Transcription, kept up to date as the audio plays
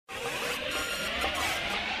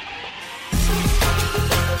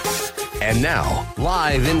And now,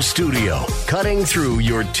 live in studio, cutting through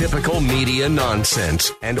your typical media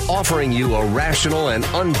nonsense and offering you a rational and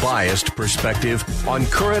unbiased perspective on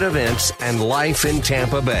current events and life in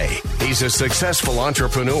Tampa Bay. He's a successful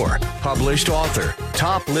entrepreneur, published author,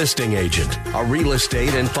 top listing agent, a real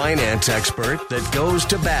estate and finance expert that goes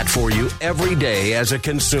to bat for you every day as a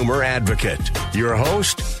consumer advocate. Your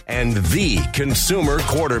host and the consumer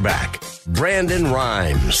quarterback, Brandon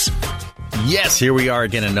Rhymes. Yes, here we are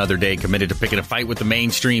again another day, committed to picking a fight with the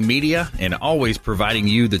mainstream media and always providing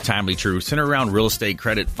you the timely truth centered around real estate,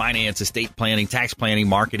 credit, finance, estate planning, tax planning,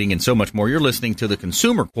 marketing, and so much more. You're listening to the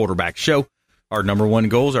Consumer Quarterback Show. Our number one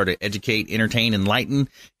goals are to educate, entertain, enlighten,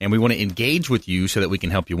 and we want to engage with you so that we can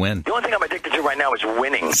help you win. The only thing I'm addicted to right now is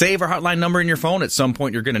winning. Save our hotline number in your phone. At some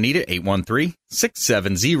point, you're going to need it.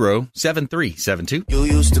 813-670-7372. You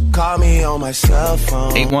used to call me on my cell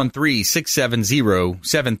phone.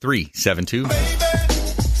 813-670-7372.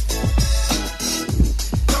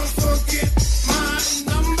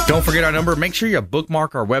 Don't forget our number. Make sure you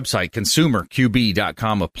bookmark our website,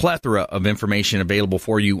 consumerqb.com. A plethora of information available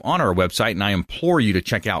for you on our website, and I implore you to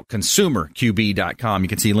check out consumerqb.com. You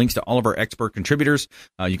can see links to all of our expert contributors.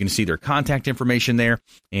 You can see their contact information there.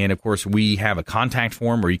 And, of course, we have a contact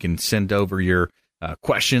form where you can send over your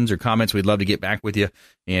questions or comments. We'd love to get back with you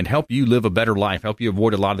and help you live a better life, help you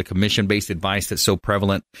avoid a lot of the commission-based advice that's so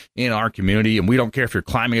prevalent in our community. And we don't care if you're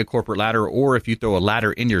climbing a corporate ladder or if you throw a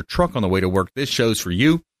ladder in your truck on the way to work. This show's for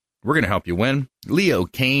you. We're going to help you win. Leo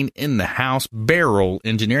Kane in the house. Barrel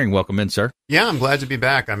Engineering. Welcome in, sir. Yeah, I'm glad to be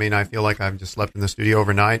back. I mean, I feel like I've just slept in the studio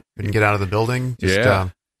overnight. Couldn't get out of the building.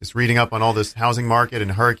 Just reading up on all this housing market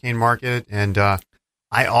and hurricane market. And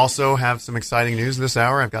I also have some exciting news this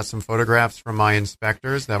hour. I've got some photographs from my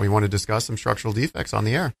inspectors that we want to discuss some structural defects on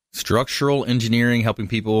the air. Structural engineering, helping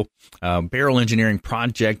people, Barrel Engineering,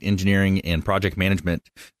 project engineering, and project management.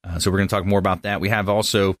 So we're going to talk more about that. We have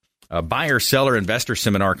also a buyer, seller, investor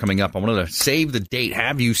seminar coming up. I wanted to save the date,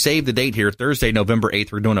 have you save the date here, Thursday, November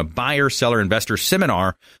 8th. We're doing a buyer, seller, investor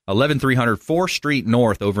seminar, 11300 4th Street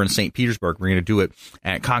North over in St. Petersburg. We're going to do it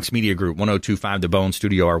at Cox Media Group, 1025 The Bone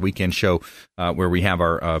Studio, our weekend show where we have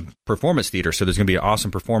our performance theater. So there's going to be an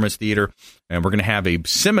awesome performance theater, and we're going to have a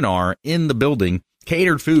seminar in the building,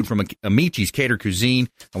 catered food from Amici's Catered Cuisine.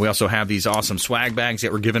 And we also have these awesome swag bags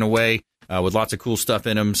that we're giving away. With lots of cool stuff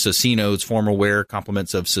in them. Cicino's formal wear,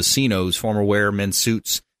 compliments of Cicino's formal wear, men's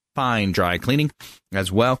suits, fine dry cleaning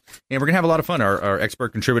as well. And we're going to have a lot of fun. Our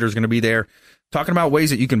expert contributor is going to be there talking about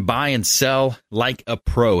ways that you can buy and sell like a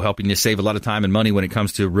pro, helping you save a lot of time and money when it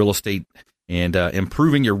comes to real estate and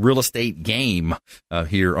improving your real estate game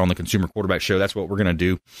here on the Consumer Quarterback Show. That's what we're going to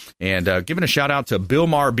do. And giving a shout out to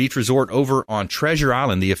Bilmar Beach Resort over on Treasure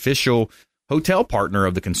Island, the official hotel partner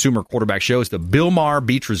of the Consumer Quarterback Show. Is the Bilmar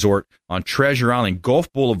Beach Resort on Treasure Island,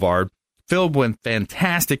 Gulf Boulevard, filled with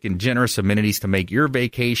fantastic and generous amenities to make your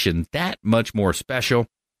vacation that much more special.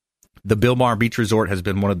 The Bilmar Beach Resort has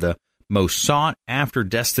been one of the most sought-after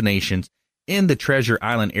destinations in the Treasure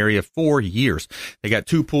Island area for years. They got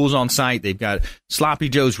 2 pools on site. They've got Sloppy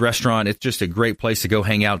Joe's restaurant. It's just a great place to go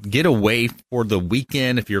hang out, get away for the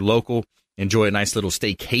weekend if you're local. Enjoy a nice little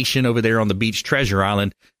staycation over there on the beach, Treasure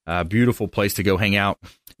Island. Beautiful place to go hang out.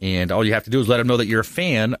 And all you have to do is let them know that you're a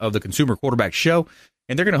fan of the Consumer Quarterback Show,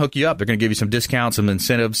 and they're going to hook you up. They're going to give you some discounts, some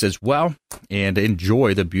incentives as well, and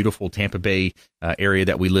enjoy the beautiful Tampa Bay area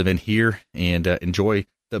that we live in here, and enjoy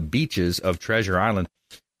the beaches of Treasure Island.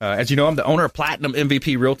 As you know, I'm the owner of Platinum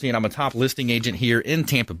MVP Realty, and I'm a top listing agent here in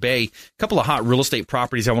Tampa Bay. A couple of hot real estate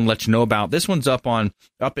properties I want to let you know about. This one's up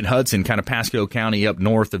in Hudson, kind of Pasco County, up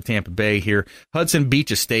north of Tampa Bay here. Hudson Beach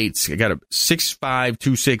Estates. I got a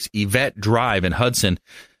 6526 Yvette Drive in Hudson.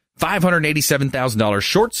 $587,000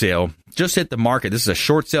 short sale. Just hit the market. This is a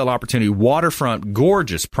short sale opportunity. Waterfront,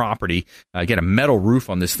 gorgeous property. Get a metal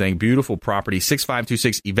roof on this thing. Beautiful property.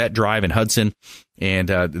 6526 Yvette Drive in Hudson. And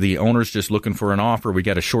the owner's just looking for an offer. We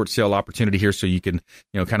got a short sale opportunity here, so you can,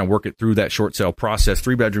 kind of work it through that short sale process.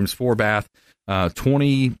 3 bedrooms, 4 bath,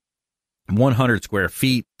 2,100 square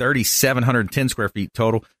feet, 3,710 square feet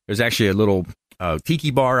total. There's actually a little tiki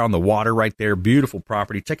bar on the water right there. Beautiful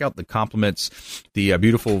property. Check out the compliments, the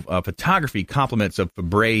beautiful photography compliments of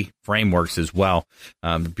Fabre Frameworks as well.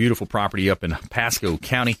 The beautiful property up in Pasco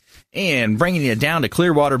County. And bringing you down to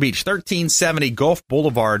Clearwater Beach, 1370 Gulf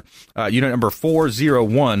Boulevard, unit number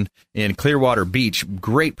 401 in Clearwater Beach.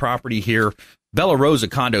 Great property here. Bella Rosa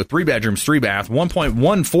condo, 3 bedrooms, 3 bath,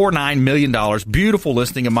 $1.149 million. Beautiful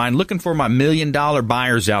listing of mine. Looking for my $1 million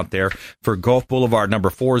buyers out there for Gulf Boulevard, number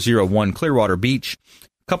 401, Clearwater Beach. A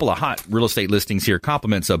couple of hot real estate listings here.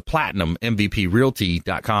 Compliments of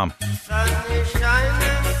PlatinumMVPRealty.com. Sun is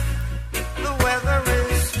shining, the weather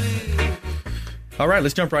is sweet. All right,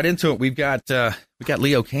 let's jump right into it. We got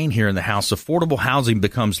Leo Kane here in the house. Affordable housing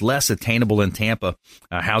becomes less attainable in Tampa.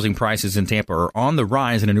 Housing prices in Tampa are on the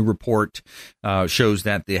rise, and a new report shows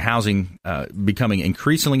that the housing becoming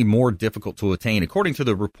increasingly more difficult to attain. According to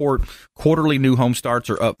the report, quarterly new home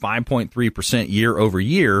starts are up 5.3% year over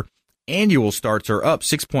year. Annual starts are up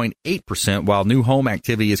 6.8%, while new home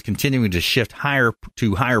activity is continuing to shift higher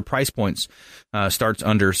to higher price points. Starts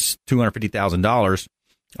under $250,000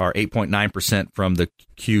 are 8.9% from the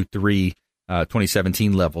Q3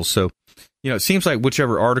 2017 levels. So, it seems like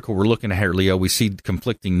whichever article we're looking at here, Leo, we see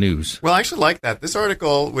conflicting news. Well, I actually like that. This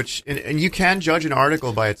article, and you can judge an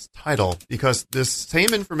article by its title, because this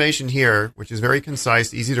same information here, which is very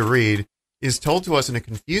concise, easy to read, is told to us in a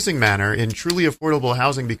confusing manner. In truly affordable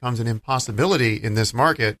housing becomes an impossibility in this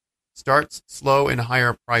market, starts slow in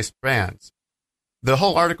higher price bands. The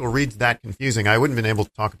whole article reads that confusing. I wouldn't have been able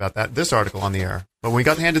to talk about this article on the air. But when we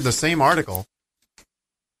got handed the same article.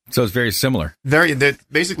 So it's very similar. They're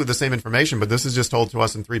basically the same information, but this is just told to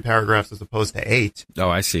us in 3 paragraphs as opposed to 8.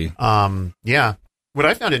 Oh, I see. Yeah. What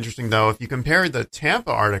I found interesting, though, if you compare the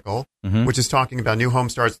Tampa article, which is talking about new home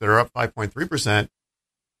starts that are up 5.3%,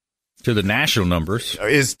 to the national numbers,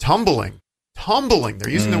 is tumbling. They're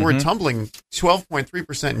using the word tumbling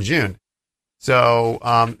 12.3% in June. So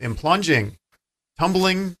in plunging,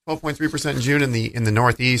 tumbling 12.3% in June in the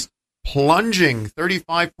Northeast, plunging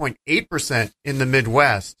 35.8% in the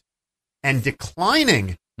Midwest, and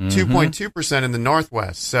declining 2.2% in the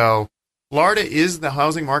Northwest. So Florida is the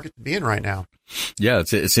housing market to be in right now. Yeah,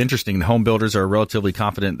 it's interesting. The home builders are relatively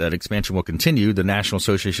confident that expansion will continue. The National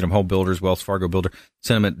Association of Home Builders, Wells Fargo Builder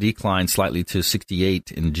Sentiment declined slightly to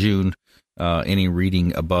 68 in June. Any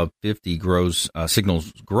reading above 50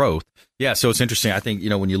 signals growth. Yeah, so it's interesting. I think,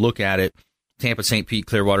 when you look at it, Tampa, St. Pete,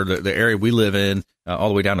 Clearwater, the area we live in, all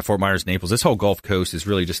the way down to Fort Myers, Naples, this whole Gulf Coast is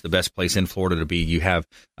really just the best place in Florida to be. You have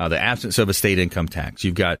the absence of a state income tax.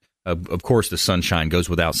 You've got, of course, the sunshine goes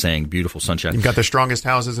without saying, beautiful sunshine. You've got the strongest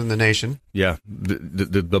houses in the nation. Yeah,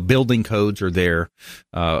 the building codes are there.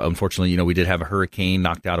 Unfortunately, we did have a hurricane,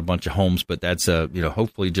 knocked out a bunch of homes, but that's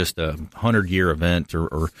hopefully just a 100-year event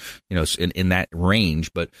or in that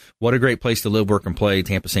range. But what a great place to live, work, and play,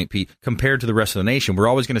 Tampa, St. Pete, compared to the rest of the nation. We're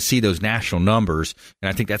always going to see those national numbers, and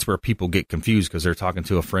I think that's where people get confused because they're talking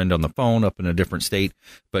to a friend on the phone up in a different state.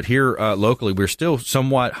 But here locally, we're still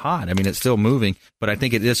somewhat hot. I mean, it's still moving, but I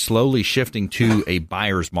think it is slowly shifting to a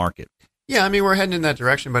buyer's market. Yeah, I mean, we're heading in that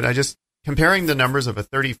direction, but comparing the numbers of a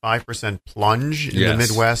 35% plunge in the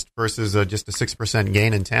Midwest versus just a 6%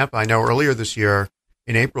 gain in Tampa. I know earlier this year,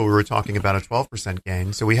 in April, we were talking about a 12%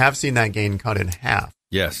 gain. So we have seen that gain cut in half.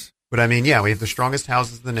 Yes. But I mean, we have the strongest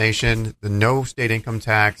houses in the nation, the no state income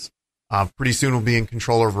tax. Pretty soon we'll be in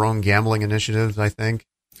control of our own gambling initiatives, I think.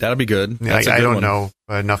 That'll be good. I don't know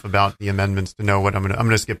enough about the amendments to know what I'm going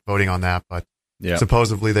to skip voting on that, but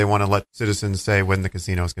supposedly they want to let citizens say when the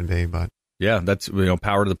casinos can be, but yeah, that's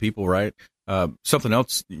power to the people, right? Something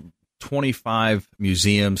else: 25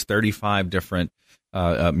 museums, 35 different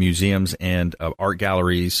museums and art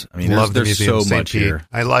galleries. I mean, there's so much here.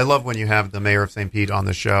 I love when you have the mayor of St. Pete on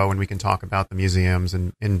the show, and we can talk about the museums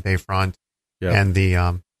in Bayfront and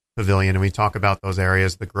the pavilion, and we talk about those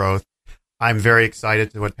areas, the growth. I'm very excited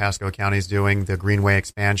to what Pasco County is doing, the Greenway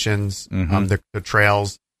expansions, the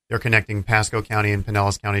trails. They're connecting Pasco County and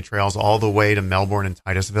Pinellas County trails all the way to Melbourne and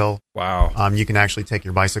Titusville. Wow. You can actually take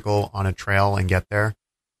your bicycle on a trail and get there.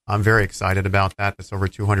 I'm very excited about that. That's over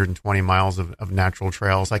 220 miles of natural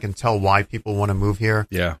trails. I can tell why people want to move here.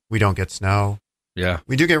 Yeah. We don't get snow. Yeah.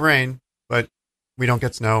 We do get rain, but we don't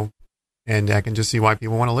get snow. And I can just see why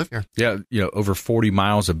people want to live here. Yeah, over 40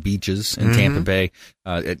 miles of beaches in Tampa Bay.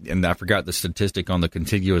 And I forgot the statistic on the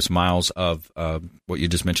contiguous miles of what you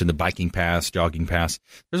just mentioned, the biking pass, jogging pass.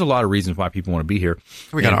 There's a lot of reasons why people want to be here.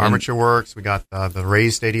 We got Armature Works. We got the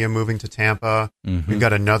Rays Stadium moving to Tampa. We've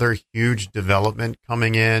got another huge development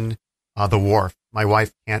coming in, the Wharf. My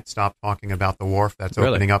wife can't stop talking about the Wharf that's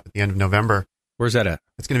opening up at the end of November. Where's that at?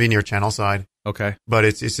 It's going to be near Channelside. Okay. But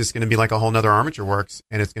it's just going to be like a whole nother Armature Works,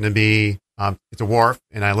 and it's going to be, it's a wharf,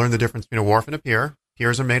 and I learned the difference between a wharf and a pier.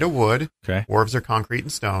 Piers are made of wood. Okay. Wharves are concrete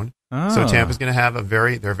and stone. Oh. So Tampa's going to have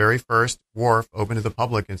their very first wharf open to the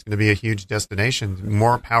public, and it's going to be a huge destination.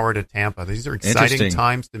 More power to Tampa. These are exciting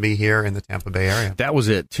times to be here in the Tampa Bay area. That was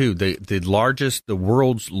it, too. The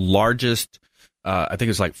world's largest, I think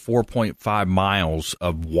it's like 4.5 miles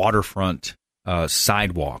of waterfront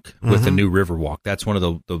sidewalk with the new Riverwalk. That's one of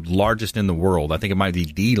the largest in the world. I think it might be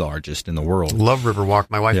the largest in the world. Love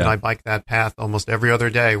Riverwalk. My wife and I bike that path almost every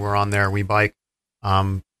other day. We're on there. We bike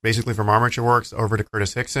basically from Armature Works over to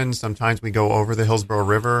Curtis Hickson. Sometimes we go over the Hillsborough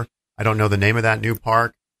River. I don't know the name of that new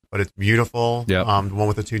park, but it's beautiful. Yep. The one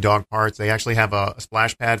with the 2 dog parts. They actually have a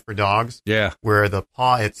splash pad for dogs. Yeah. Where the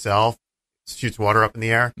paw itself shoots water up in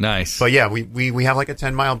the air. Nice. But yeah, we have like a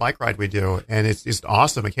 10-mile bike ride we do, and it's just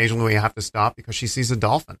awesome. Occasionally we have to stop because she sees a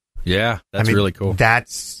dolphin. Yeah, that's really cool.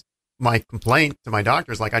 That's my complaint to my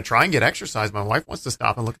doctor is like, I try and get exercise. My wife wants to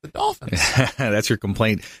stop and look at the dolphins. That's your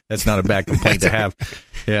complaint. That's not a bad complaint to have.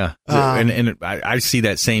 Yeah. And I see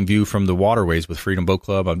that same view from the waterways with Freedom Boat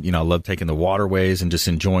Club. I love taking the waterways and just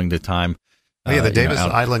enjoying the time. The Davis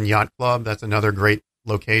Island Yacht Club. That's another great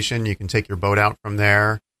location. You can take your boat out from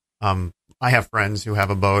there. I have friends who have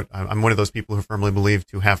a boat. I'm one of those people who firmly believe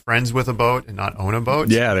to have friends with a boat and not own a boat.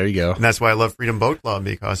 Yeah, there you go. And that's why I love Freedom Boat Club,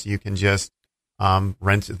 because you can just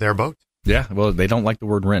rent their boat. Yeah, well, they don't like the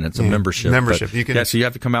word rent. It's a membership. Membership. You can, so you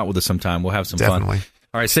have to come out with us sometime. We'll have some definitely fun.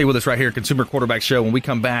 All right, stay with us right here, Consumer Quarterback Show. When we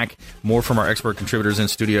come back, more from our expert contributors in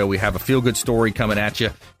studio. We have a feel-good story coming at you,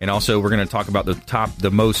 and also we're going to talk about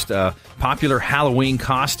the most popular Halloween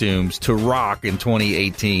costumes to rock in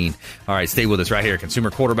 2018. All right, stay with us right here,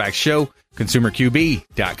 Consumer Quarterback Show,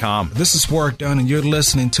 ConsumerQB.com. This is Work Done, and you're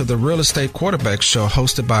listening to the Real Estate Quarterback Show,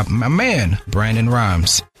 hosted by my man, Brandon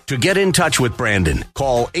Rhymes. To get in touch with Brandon,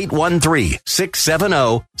 call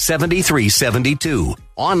 813-670-7372.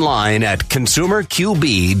 Online at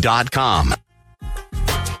ConsumerQB.com.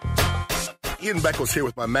 Ian Beckles here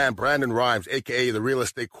with my man, Brandon Rhymes, a.k.a. the Real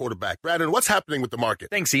Estate Quarterback. Brandon, what's happening with the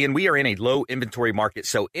market? Thanks, Ian. We are in a low inventory market,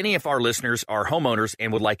 so any of our listeners are homeowners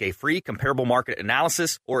and would like a free comparable market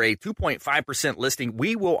analysis or a 2.5% listing,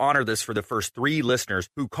 we will honor this for the first 3 listeners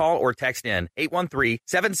who call or text in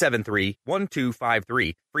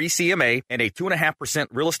 813-773-1253. Free CMA and a 2.5%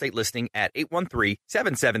 real estate listing at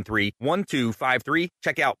 813-773-1253.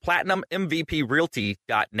 Check out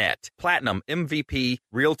PlatinumMVPRealty.net.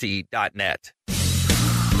 PlatinumMVPRealty.net.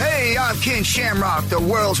 Hey, I'm Ken Shamrock, the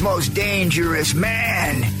world's most dangerous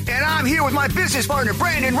man. And I'm here with my business partner,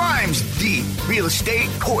 Brandon Rhymes, the real estate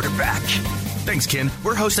quarterback. Thanks, Ken.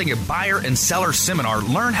 We're hosting a buyer and seller seminar,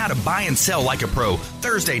 Learn How to Buy and Sell Like a Pro,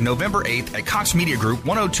 Thursday, November 8th at Cox Media Group,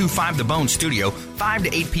 1025 The Bone Studio, 5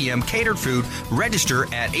 to 8 p.m., catered food. Register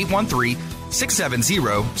at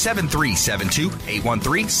 813-670-7372,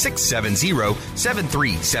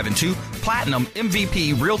 813-670-7372,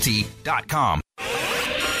 PlatinumMVPRealty.com.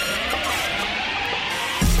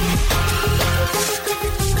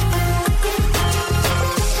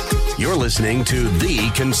 You're listening to The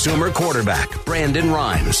Consumer Quarterback, Brandon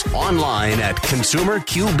Rhymes, online at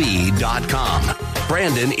ConsumerQB.com.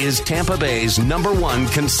 Brandon is Tampa Bay's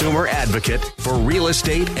 #1 consumer advocate for real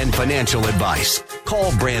estate and financial advice.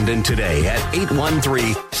 Call Brandon today at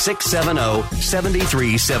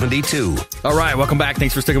 813-670-7372. All right, welcome back.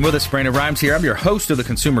 Thanks for sticking with us. Brandon Rhymes here. I'm your host of the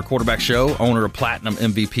Consumer Quarterback Show, owner of Platinum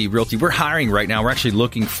MVP Realty. We're hiring right now. We're actually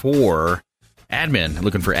looking for admin,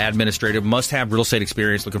 looking for administrative, must-have real estate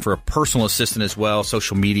experience, looking for a personal assistant as well,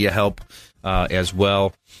 social media help as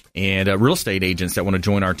well, and real estate agents that want to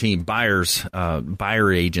join our team. Buyer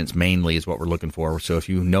agents mainly is what we're looking for. So if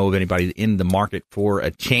you know of anybody in the market for a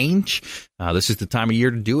change, this is the time of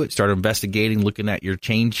year to do it. Start investigating, looking at your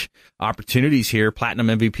change opportunities here. Platinum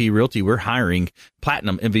MVP Realty, we're hiring.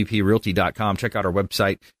 PlatinumMVPRealty.com. Check out our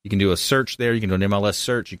website. You can do a search there. You can do an MLS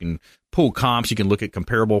search. You can pull comps. You can look at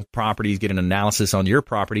comparable properties, get an analysis on your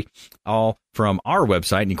property, all from our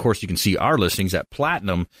website. And, of course, you can see our listings at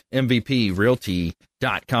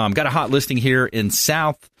PlatinumMVPRealty.com. Got a hot listing here in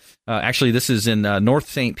actually, this is in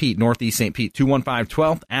Northeast St. Pete, 215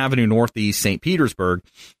 12th Avenue, Northeast St. Petersburg.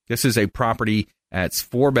 This is a property that's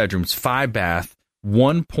 4 bedrooms, 5 bath,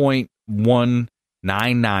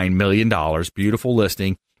 $1.199 million. Beautiful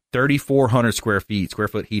listing, 3,400 square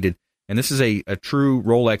foot heated. And this is a true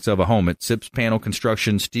Rolex of a home. It's SIPS panel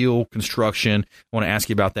construction, steel construction. I want to ask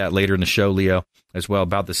you about that later in the show, Leo, as well,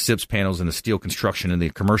 about the SIPS panels and the steel construction and the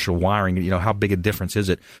commercial wiring. You know, how big a difference is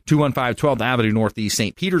it? 215 12th Avenue, Northeast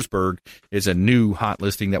St. Petersburg is a new hot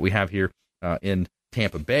listing that we have here in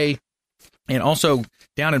Tampa Bay. And also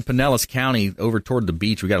down in Pinellas County, over toward the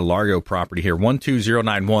beach, we got a Largo property here,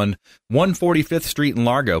 12091 145th Street in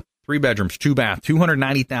Largo. 3 bedrooms, 2 bath,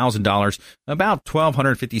 $290,000, about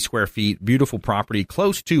 1,250 square feet. Beautiful property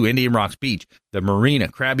close to Indian Rocks Beach, the Marina,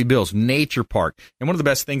 Krabby Bills, Nature Park. And one of the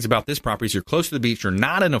best things about this property is you're close to the beach, you're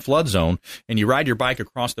not in a flood zone, and you ride your bike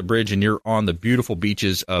across the bridge, and you're on the beautiful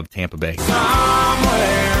beaches of Tampa Bay. Somewhere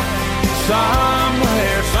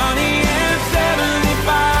sunny and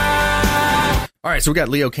 75. All right, so we got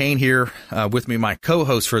Leo Kane here with me, my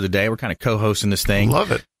co-host for the day. We're kind of co-hosting this thing.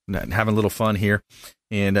 Love it. Having a little fun here.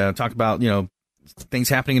 And talk about, things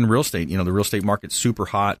happening in real estate. The real estate market's super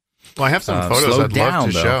hot. Well, I have some photos I'd love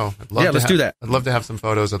to show. Let's do that. I'd love to have some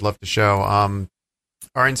photos I'd love to show.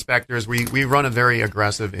 our inspectors, we run a very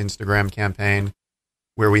aggressive Instagram campaign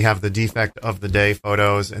where we have the defect of the day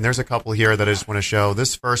photos. And there's a couple here that I just want to show.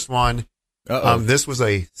 This first one, this was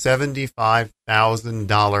a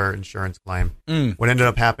 $75,000 insurance claim. What ended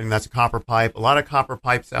up happening, that's a copper pipe. A lot of copper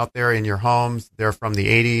pipes out there in your homes. They're from the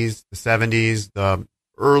 80s, the 70s, the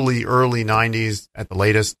early 90s at the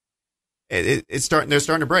latest. They're starting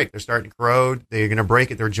to break. They're starting to corrode. They're going to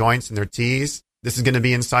break at their joints and their T's. This is going to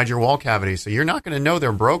be inside your wall cavity. So you're not going to know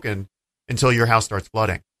they're broken until your house starts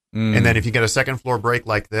flooding. And then if you get a second floor break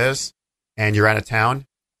like this and you're out of town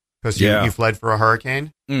because you fled for a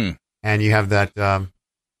hurricane and you have that,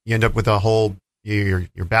 you end up with a whole,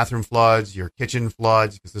 your bathroom floods, your kitchen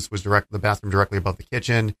floods, because this was the bathroom directly above the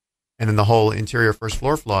kitchen. And then the whole interior first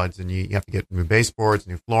floor floods, and you have to get new baseboards,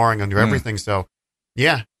 new flooring, new everything. So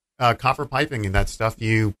copper piping and that stuff,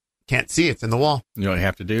 you can't see. It's in the wall. You know what you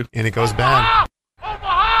have to do? And it goes bad.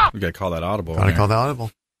 We got to call that audible. Got to call that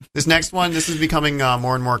audible. This next one, this is becoming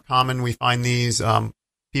more and more common. We find these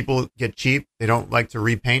people get cheap. They don't like to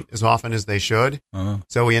repaint as often as they should.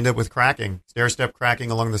 So we end up with cracking, stair-step cracking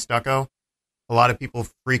along the stucco. A lot of people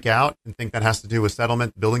freak out and think that has to do with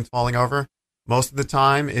settlement, buildings falling over. Most of the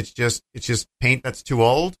time, it's just paint that's too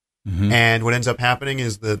old. And what ends up happening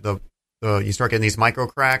is you start getting these micro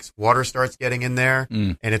cracks. Water starts getting in there,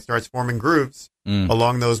 and it starts forming grooves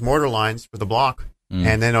along those mortar lines for the block.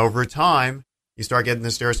 And then over time, you start getting the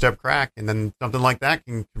stair-step crack, and then something like that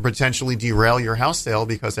can potentially derail your house sale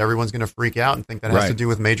because everyone's going to freak out and think that has to do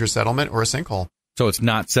with major settlement or a sinkhole. So it's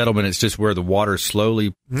not settlement. It's just where the water's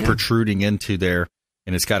slowly protruding into there,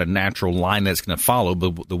 and it's got a natural line that's going to follow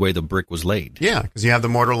the way the brick was laid. Yeah, because you have the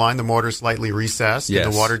mortar line. The mortar's slightly recessed,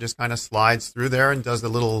 and the water just kind of slides through there and does the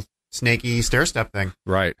little snaky stair-step thing.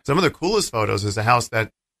 Right. Some of the coolest photos is a house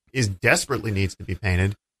that desperately needs to be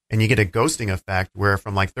painted. And you get a ghosting effect where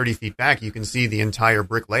from like 30 feet back, you can see the entire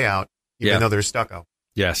brick layout, even though there's stucco.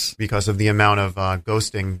 Yes. Because of the amount of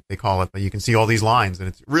ghosting, they call it. But you can see all these lines, and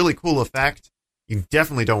it's a really cool effect. You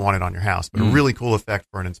definitely don't want it on your house, but a really cool effect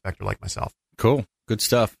for an inspector like myself. Cool. Good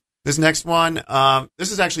stuff. This next one,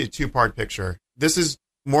 this is actually a two-part picture. This is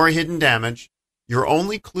more hidden damage. Your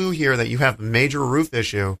only clue here that you have a major roof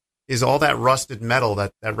issue is all that rusted metal,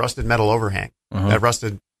 that rusted metal overhang, that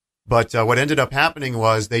rusted. But what ended up happening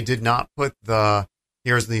was they did not put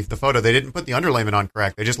here's the photo, they didn't put the underlayment on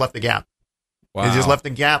correct. They just left the gap. Wow. They just left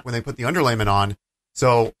the gap when they put the underlayment on.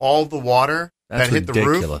 So all the water that hit the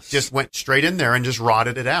roof just went straight in there and just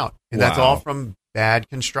rotted it out. And that's all from bad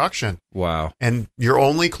construction. Wow. And your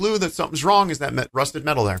only clue that something's wrong is that rusted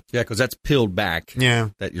metal there. Yeah, because that's peeled back. Yeah.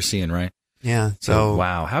 That you're seeing, right? Yeah. So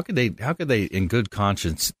wow. How could they in good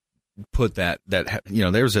conscience put that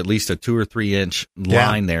there's at least a 2 or 3 inch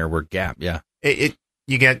line there where gap.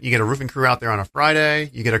 You get a roofing crew out there on a Friday.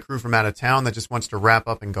 You get a crew from out of town that just wants to wrap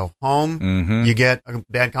up and go home. You get a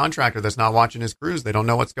bad contractor that's not watching his crews. They don't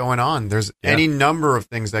know what's going on. There's any number of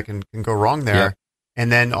things that can go wrong there. And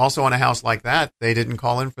then also on a house like that, they didn't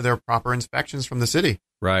call in for their proper inspections from the city.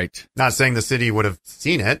 Right. Not saying the city would have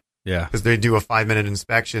seen it. Yeah. Because they do a 5-minute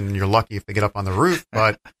inspection and you're lucky if they get up on the roof,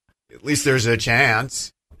 but at least there's a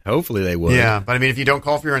chance. Hopefully they will. Yeah, but I mean, if you don't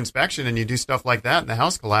call for your inspection and you do stuff like that and the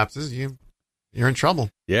house collapses, you're in trouble.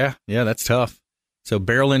 Yeah, that's tough. So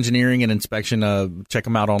Barrel Engineering and Inspection, check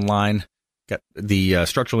them out online. Got the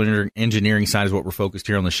structural engineering side is what we're focused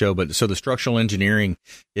here on the show. But so the structural engineering,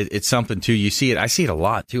 it's something too. You see it. I see it a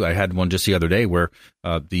lot too. I had one just the other day where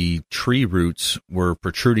the tree roots were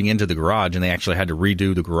protruding into the garage, and they actually had to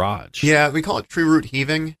redo the garage. Yeah, we call it tree root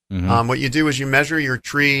heaving. What you do is you measure your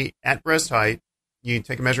tree at breast height. You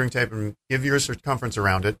take a measuring tape and give your circumference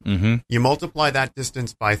around it. You multiply that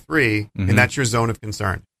distance by 3, and that's your zone of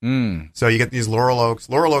concern. So you get these laurel oaks.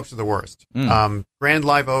 Laurel oaks are the worst. Grand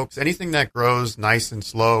live oaks, anything that grows nice and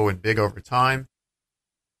slow and big over time,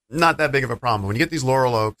 not that big of a problem. When you get these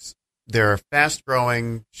laurel oaks, they're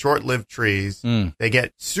fast-growing, short-lived trees. They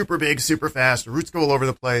get super big, super fast. Roots go all over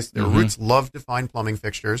the place. Their roots love to find plumbing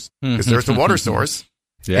fixtures because there's a water source.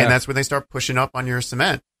 And that's when they start pushing up on your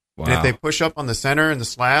cement. Wow. And if they push up on the center and the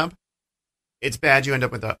slab, it's bad. You end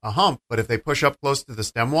up with a hump. But if they push up close to the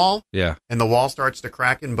stem wall and the wall starts to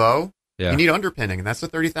crack and bow, you need underpinning. And that's a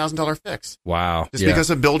 $30,000 fix. Wow. Just because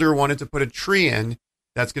a builder wanted to put a tree in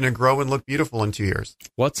that's going to grow and look beautiful in 2 years.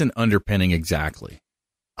 What's an underpinning exactly?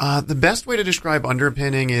 The best way to describe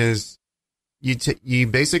underpinning is you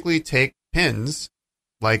basically take pins,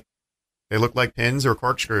 like they look like pins or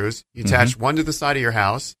corkscrews. You attach one to the side of your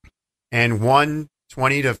house and one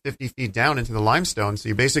 20 to 50 feet down into the limestone. So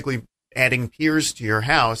you're basically adding piers to your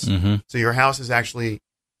house. So your house is actually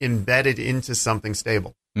embedded into something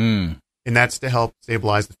stable. And that's to help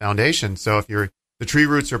stabilize the foundation. So if the tree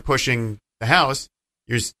roots are pushing the house,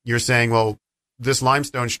 you're saying, well, this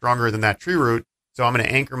limestone's stronger than that tree root, so I'm going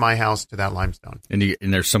to anchor my house to that limestone. And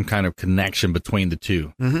there's some kind of connection between the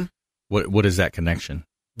two. Mm-hmm. What is that connection?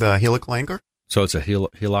 The helical anchor. So it's a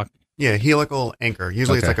helical? Yeah, helical anchor.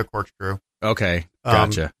 Usually it's like a corkscrew. Okay,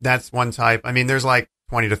 gotcha. That's one type. I mean, there's like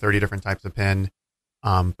 20 to 30 different types of pin.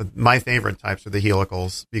 But my favorite types are the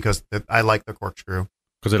helicals because I like the corkscrew.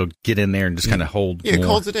 Because it'll get in there and just kind of hold. Yeah, it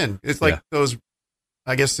holds it in. It's like those,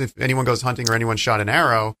 I guess if anyone goes hunting or anyone shot an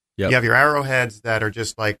arrow, you have your arrowheads that are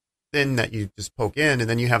just like thin that you just poke in, and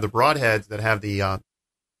then you have the broadheads that have the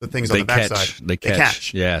things on the backside. They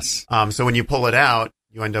catch. Yes. So when you pull it out,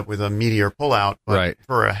 you end up with a meteor pullout. But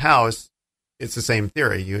for a house, it's the same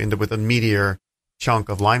theory. You end up with a meteor chunk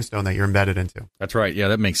of limestone that you're embedded into. That's right. Yeah,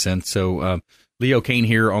 that makes sense. So Leo Kane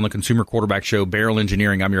here on the Consumer Quarterback Show, Barrel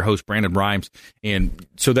Engineering. I'm your host, Brandon Rhymes. And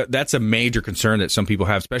so that's a major concern that some people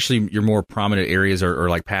have, especially your more prominent areas are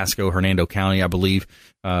like Pasco, Hernando County, I believe,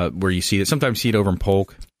 where you see it. Sometimes you see it over in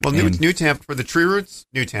Polk. Well, New Tampa, for the tree roots,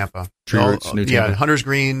 New Tampa. New Tampa. Yeah, Hunter's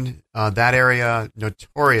Green, that area,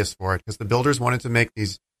 notorious for it because the builders wanted to make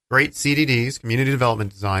these great CDDs, community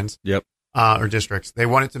development designs, or districts. They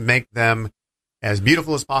wanted to make them as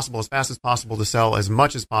beautiful as possible, as fast as possible, to sell as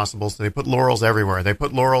much as possible. So they put laurels everywhere. They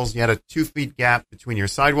put laurels. You had a 2 feet gap between your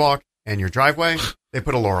sidewalk and your driveway. They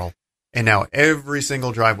put a laurel. And now every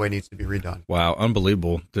single driveway needs to be redone. Wow,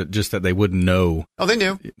 unbelievable. Just that they wouldn't know. Oh, they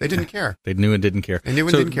knew. They didn't care. They knew and didn't care. They knew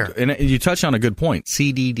and didn't care. And you touched on a good point.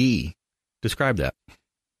 CDD. Describe that.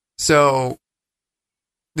 So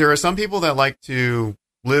there are some people that like to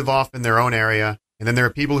live off in their own area. And then there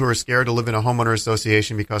are people who are scared to live in a homeowner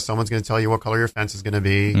association because someone's going to tell you what color your fence is going to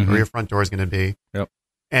be or your front door is going to be. Yep.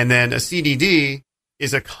 And then a CDD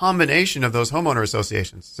is a combination of those homeowner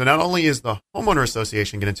associations. So not only is the homeowner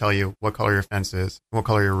association going to tell you what color your fence is, what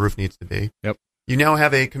color your roof needs to be. Yep. You now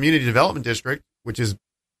have a community development district, which is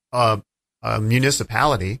a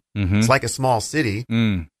municipality. Mm-hmm. It's like a small city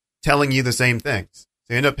telling you the same things.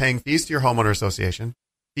 So you end up paying fees to your homeowner association,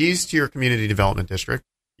 fees to your community development district.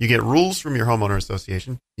 You get rules from your homeowner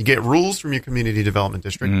association. You get rules from your community development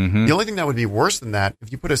district. Mm-hmm. The only thing that would be worse than that,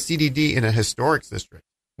 if you put a CDD in a historic district.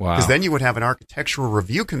 Wow. Because then you would have an architectural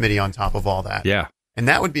review committee on top of all that. Yeah. And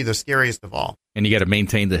that would be the scariest of all. And you got to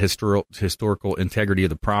maintain the historical integrity of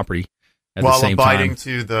the property at while the same abiding time.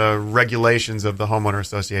 To the regulations of the homeowner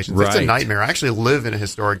associations. Right. It's a nightmare. I actually live in a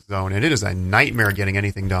historic zone, and it is a nightmare getting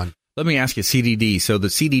anything done. Let me ask you, CDD. So the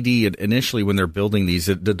CDD, initially when they're building these,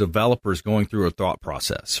 the developer's going through a thought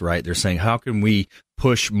process, right? They're saying, how can we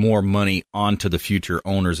push more money onto the future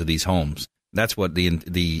owners of these homes? That's what the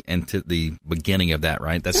beginning of that,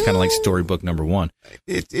 right? That's kind of like storybook number one.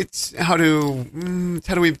 It's how do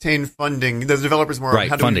we obtain funding? The developers more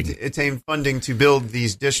how do we attain funding to build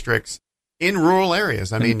these districts in rural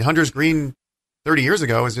areas? I mean, Hunter's Green 30 years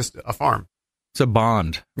ago was just a farm. It's a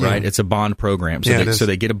bond, right? It's a bond program. So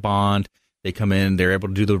they get a bond. They come in. They're able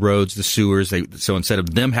to do the roads, the sewers. So instead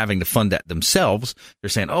of them having to fund that themselves, they're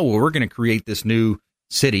saying, "Oh, well, we're going to create this new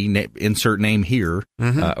city, insert name here,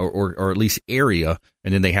 or at least area."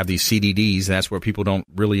 And then they have these CDDs, and that's where people don't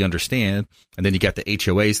really understand. And then you got the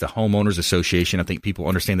HOAs, the homeowners association. I think people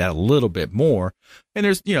understand that a little bit more. And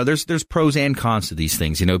there's pros and cons to these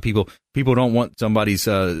things. People don't want somebody's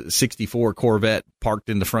 64 Corvette parked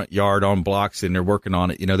in the front yard on blocks and they're working on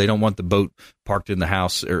it. They don't want the boat parked in the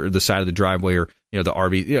house or the side of the driveway or the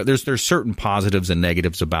RV. There's certain positives and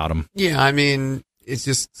negatives about them. Yeah, I mean, it's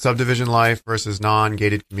just subdivision life versus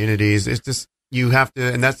non-gated communities. It's just you have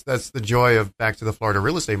to, and that's the joy of back to the Florida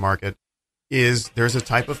real estate market is there's a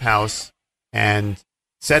type of house and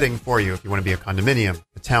setting for you if you want to be a condominium,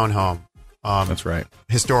 a townhome. That's right.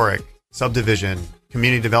 Historic, subdivision,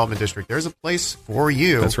 community development district. There's a place for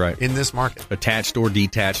you. That's right. In this market. Attached or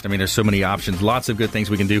detached. I mean, there's so many options. Lots of good things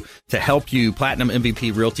we can do to help you.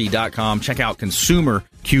 PlatinumMVPRealty.com. Check out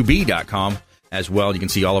ConsumerQB.com. as well. You can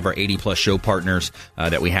see all of our 80-plus show partners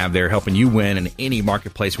that we have there helping you win in any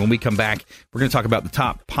marketplace. When we come back, we're going to talk about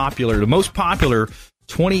the most popular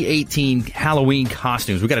 2018 Halloween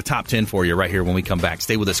costumes. We got a top 10 for you right here when we come back.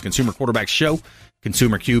 Stay with us. Consumer Quarterback Show,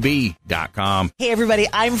 ConsumerQB.com. Hey, everybody.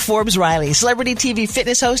 I'm Forbes Riley, celebrity TV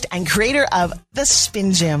fitness host and creator of The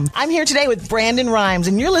Spin Gym. I'm here today with Brandon Rhymes,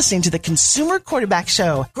 and you're listening to the Consumer Quarterback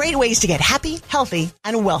Show. Great ways to get happy, healthy,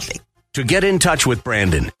 and wealthy. To get in touch with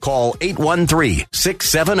Brandon, call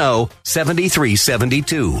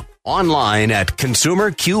 813-670-7372. Online at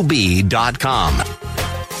ConsumerQB.com.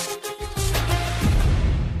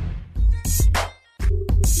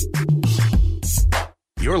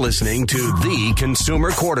 You're listening to the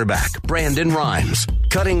Consumer Quarterback, Brandon Rhymes,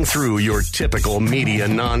 cutting through your typical media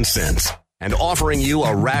nonsense and offering you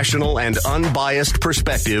a rational and unbiased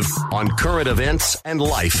perspective on current events and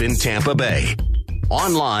life in Tampa Bay.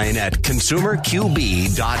 Online at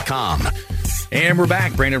consumerqb.com. And we're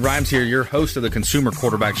back. Brandon Rhymes here, your host of the Consumer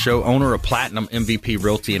Quarterback Show, owner of Platinum MVP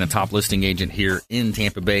Realty and a top listing agent here in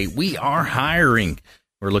Tampa Bay. We are hiring.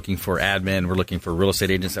 We're looking for admin. We're looking for real estate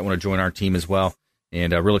agents that want to join our team as well.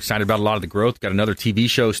 And real excited about a lot of the growth. Got another TV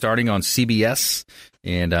show starting on CBS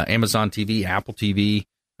and Amazon TV, Apple TV.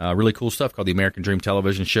 Really cool stuff called the American Dream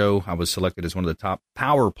Television Show. I was selected as one of the top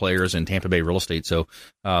power players in Tampa Bay real estate. So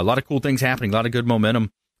a lot of cool things happening, a lot of good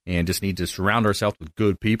momentum, and just need to surround ourselves with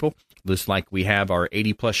good people. Just like we have our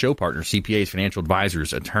 80-plus show partners, CPAs, financial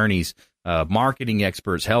advisors, attorneys, marketing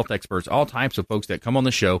experts, health experts, all types of folks that come on the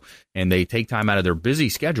show, and they take time out of their busy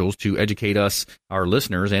schedules to educate us, our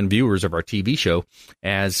listeners and viewers of our TV show,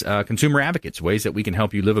 as consumer advocates, ways that we can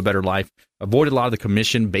help you live a better life, avoid a lot of the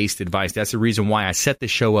commission-based advice. That's the reason why I set this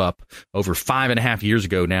show up over 5.5 years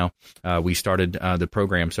ago now. We started the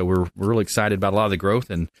program, so we're really excited about a lot of the growth,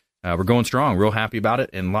 and we're going strong, real happy about it,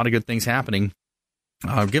 and a lot of good things happening.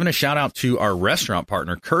 Giving a shout out to our restaurant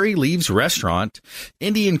partner, Curry Leaves Restaurant,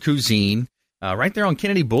 Indian cuisine, right there on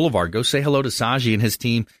Kennedy Boulevard. Go say hello to Saji and his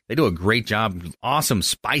team. They do a great job. Awesome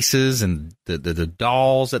spices and the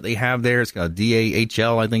dolls that they have there. It's got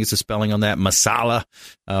DAHL, I think it's the spelling on that. Masala.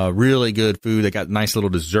 Really good food. They got nice little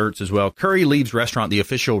desserts as well. Curry Leaves Restaurant, the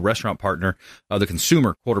official restaurant partner of the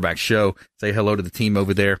Consumer Quarterback Show. Say hello to the team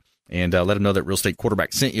over there. And let them know that Real Estate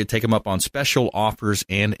Quarterback sent you. Take them up on special offers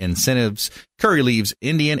and incentives. Curry Leaves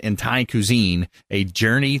Indian and Thai Cuisine, a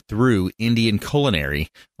journey through Indian culinary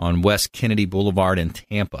on West Kennedy Boulevard in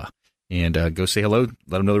Tampa. And go say hello.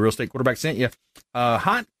 Let them know the Real Estate Quarterback sent you.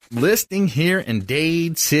 Hot listing here in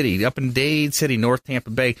Dade City, up in Dade City, North Tampa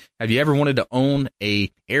Bay. Have you ever wanted to own a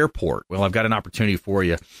airport? Well, I've got an opportunity for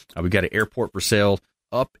you. We've got an airport for sale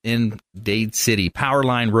up in Dade City,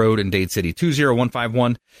 Powerline Road in Dade City,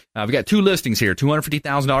 20151. We got two listings here,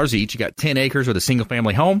 $250,000 each. You got 10 acres with a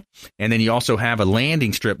single-family home, and then you also have a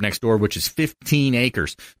landing strip next door, which is 15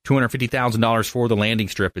 acres, $250,000 for the landing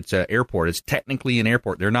strip. It's an airport. It's technically an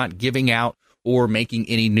airport. They're not giving out or making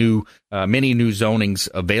any many new zonings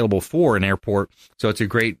available for an airport. So it's a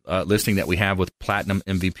great listing that we have with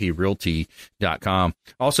PlatinumMVPRealty.com.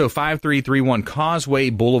 Also, 5331 Causeway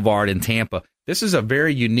Boulevard in Tampa. This is a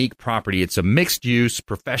very unique property. It's a mixed-use,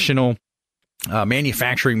 professional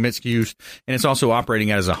manufacturing mixed use, and it's also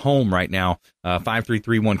operating as a home right now.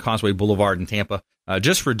 5331 Causeway Boulevard in Tampa.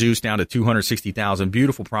 Just reduced down to $260,000.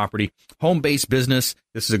 Beautiful property, home-based business.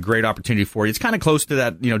 This is a great opportunity for you. It's kind of close to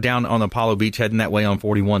that, down on Apollo Beach, heading that way on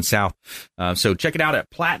 41 South. So check it out at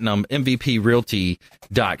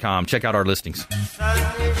PlatinumMVPRealty.com. Check out our listings.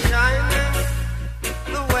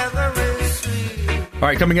 All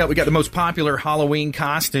right, coming up, we got the most popular Halloween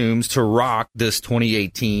costumes to rock this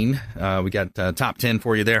 2018. We got top 10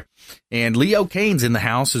 for you there. And Leo Kane's in the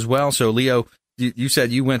house as well. So, Leo, you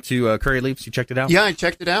said you went to Curry Leaves. You checked it out? Yeah, I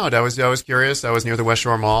checked it out. I was curious. I was near the West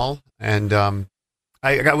Shore Mall, and I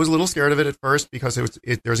was a little scared of it at first because there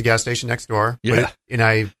was a gas station next door. Yeah.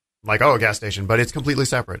 A gas station, but it's completely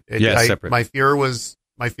separate. Separate. My fear was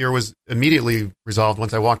immediately resolved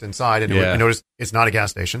once I walked inside, and I noticed it's not a gas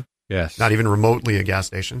station. Yes. Not even remotely a gas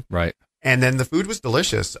station. Right. And then the food was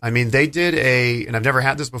delicious. I mean, they did and I've never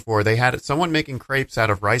had this before, they had someone making crepes out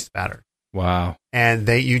of rice batter. Wow. And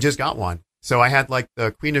you just got one. So I had like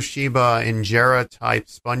the Queen of Sheba injera type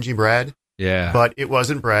spongy bread. Yeah. But it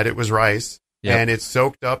wasn't bread, it was rice. Yep. And it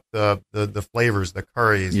soaked up the flavors, the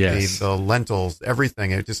curries, yes, the lentils,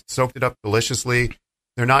 everything. It just soaked it up deliciously.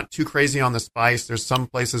 They're not too crazy on the spice. There's some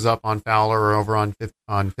places up on Fowler or over on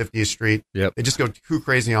 50th Street. Yep. They just go too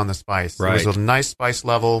crazy on the spice. Right. There's a nice spice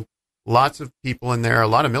level. Lots of people in there. A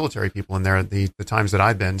lot of military people in there at the times that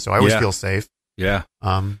I've been. So I always feel safe. Yeah.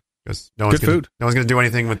 Because no one's going to do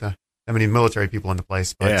anything with that many military people in the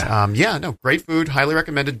place. But great food. Highly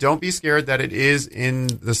recommended. Don't be scared that it is in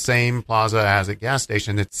the same plaza as a gas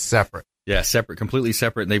station. It's separate. Yeah, separate, completely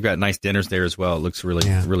separate, and they've got nice dinners there as well. It looks really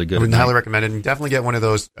good. I would highly recommend it. And definitely get one of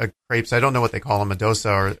those crepes. I don't know what they call them, a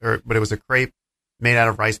dosa, but it was a crepe made out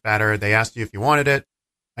of rice batter. They asked you if you wanted it.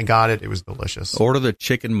 I got it. It was delicious. Order the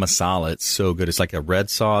chicken masala. It's so good. It's like a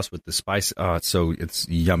red sauce with the spice. It's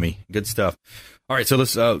yummy. Good stuff. All right, so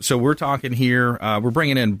let's. So we're talking here. We're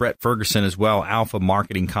bringing in Brett Ferguson as well, Alpha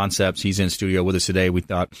Marketing Concepts. He's in studio with us today. We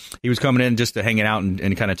thought he was coming in just to hang out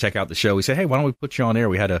and kind of check out the show. We said, hey, why don't we put you on air?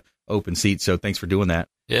 We had a open seat. So thanks for doing that.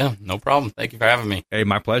 Yeah, no problem. Thank you for having me. Hey,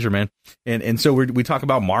 my pleasure, man. And so we talk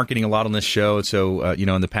about marketing a lot on this show. So,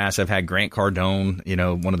 in the past, I've had Grant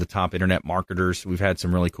Cardone, one of the top internet marketers. We've had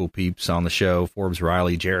some really cool peeps on the show, Forbes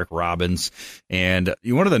Riley, Jarek Robbins. And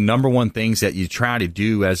one of the number one things that you try to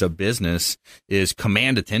do as a business is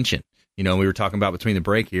command attention. We were talking about between the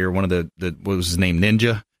break here, one of the what was his name?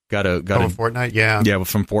 Ninja. Got a Fortnite, yeah,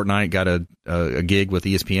 from Fortnite, got a gig with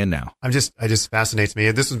ESPN now. It just fascinates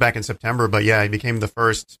me. This was back in September, but yeah, he became the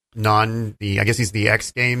first I guess he's the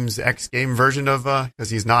X game version of because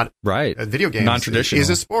he's not right. Video games, non-traditional. Is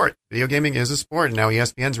a sport. Video gaming is a sport, and now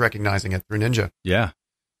ESPN's recognizing it through Ninja. Yeah,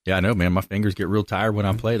 I know, man. My fingers get real tired when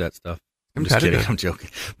I play that stuff. I'm just kidding. I'm joking.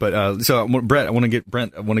 But so Brett, I want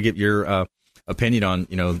to get your opinion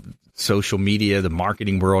on social media, the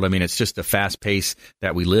marketing world. I mean, it's just a fast pace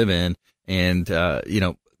that we live in. And, a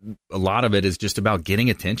lot of it is just about getting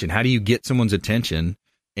attention. How do you get someone's attention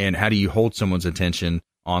and how do you hold someone's attention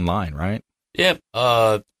online, right? Yeah.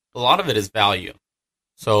 A lot of it is value.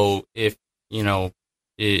 So if,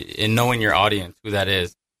 in knowing your audience, who that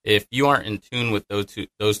is, if you aren't in tune with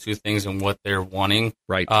those two things and what they're wanting,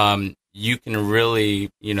 right. You can really,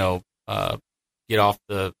 get off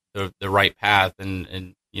the right path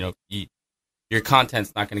and your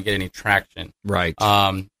content's not going to get any traction. Right.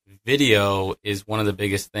 Video is one of the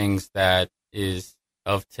biggest things that is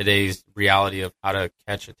of today's reality of how to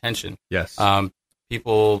catch attention. Yes.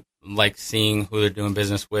 People like seeing who they're doing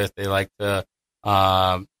business with. They like to,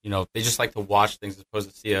 they just like to watch things as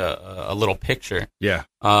opposed to see a little picture. Yeah.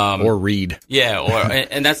 Or read. Yeah.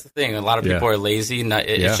 And that's the thing. A lot of people are lazy.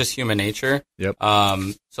 It's just human nature. Yep.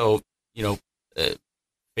 So,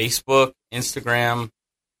 Facebook, Instagram,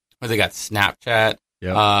 or they got Snapchat.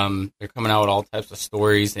 Yep. They're coming out with all types of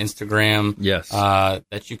stories, Instagram. Yes.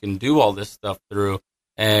 That you can do all this stuff through.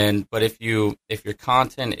 But if your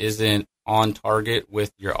content isn't on target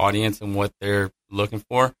with your audience and what they're looking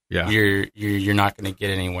for, you're not going to get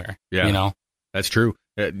anywhere. Yeah. That's true.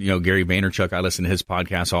 Gary Vaynerchuk, I listen to his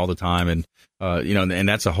podcast all the time, and and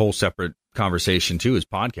that's a whole separate conversation too. His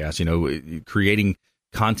podcast, creating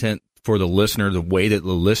content for the listener the way that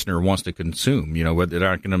the listener wants to consume. They're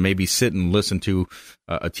not going to maybe sit and listen to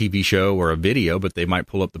a TV show or a video, but they might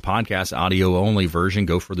pull up the podcast audio only version,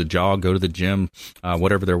 go for the jog, go to the gym,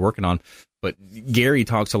 whatever they're working on. But Gary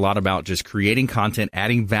talks a lot about just creating content,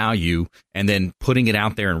 adding value, and then putting it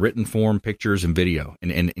out there in written form, pictures, and video.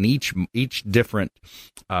 And each different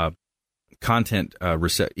content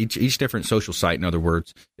each different social site, in other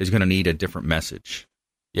words, is going to need a different message.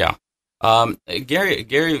 Yeah.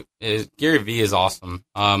 Gary V is awesome.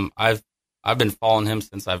 I've been following him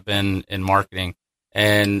since I've been in marketing,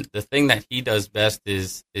 and the thing that he does best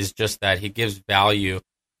is just that he gives value.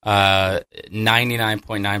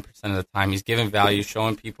 99.9% of the time, he's giving value,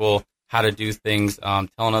 showing people how to do things, telling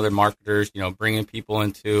other marketers, bringing people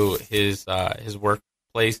into his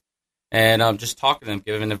workplace, and just talking to them,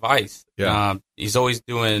 giving advice. Yeah. He's always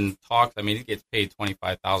doing talks. I mean, he gets paid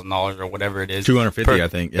 $25,000 or whatever it is. $250, I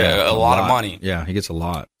think. Yeah, a lot of money. Yeah, he gets a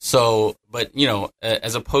lot. So, but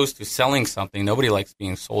as opposed to selling something, nobody likes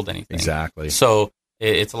being sold anything. Exactly. So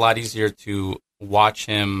it's a lot easier to watch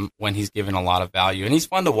him when he's given a lot of value, and he's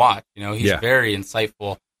fun to watch. He's very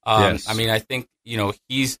insightful. Yes. I mean, I think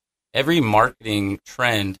he's every marketing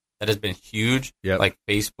trend that has been huge, like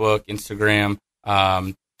Facebook, Instagram,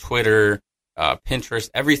 Twitter, Pinterest,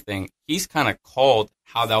 everything. He's kind of called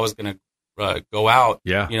how that was going to go out.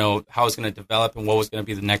 Yeah. How it's going to develop and what was going to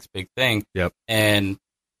be the next big thing. Yep. And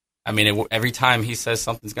I mean, every time he says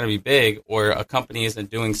something's going to be big, or a company isn't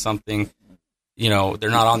doing something, they're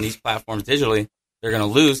not on these platforms digitally, they're going to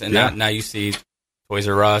lose. And now you see Toys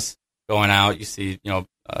R Us going out. You see, different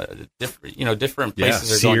places are going different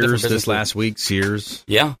businesses. This last week, Sears.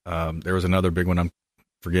 Yeah. There was another big one I'm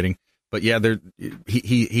forgetting. But yeah,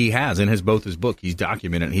 he has in both his book, he's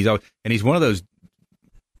documented. He's one of those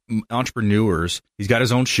entrepreneurs. He's got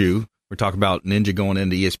his own shoe. We're talking about Ninja going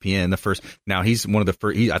into ESPN. He's one of the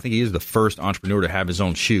first. I think he is the first entrepreneur to have his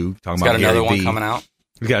own shoe. He's got another one coming out.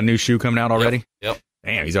 He's got a new shoe coming out already. Yep.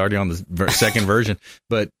 Damn, he's already on the second version.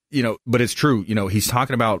 But it's true. He's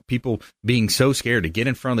talking about people being so scared to get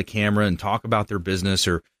in front of the camera and talk about their business,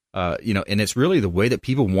 or and it's really the way that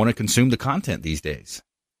people want to consume the content these days.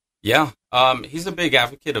 Yeah. He's a big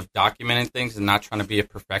advocate of documenting things and not trying to be a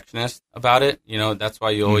perfectionist about it. That's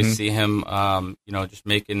why you always see him, just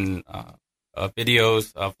making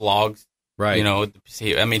videos, vlogs. Right.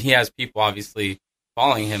 I mean, he has people obviously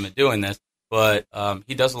following him and doing this, but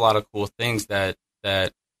he does a lot of cool things that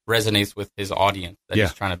resonates with his audience that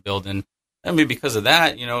he's trying to build. And I mean, because of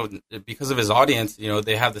that, because of his audience,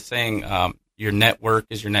 they have the saying, your network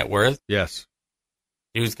is your net worth. Yes.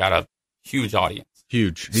 Dude's got a huge audience.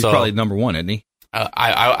 Huge. He's probably number one, isn't he?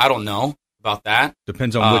 I don't know about that.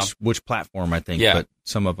 Depends on which platform, I think. Yeah. But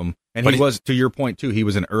some of them. And he was, to your point, too, he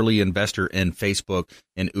was an early investor in Facebook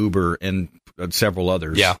and Uber and several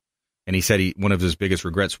others. Yeah. And he said one of his biggest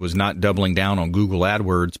regrets was not doubling down on Google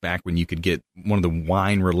AdWords back when you could get one of the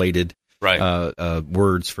wine-related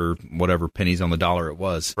words for whatever pennies on the dollar it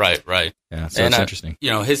was. Right. Yeah, so it's interesting.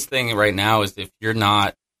 His thing right now is if you're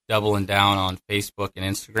not doubling down on Facebook and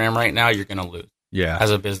Instagram right now, you're going to lose. Yeah.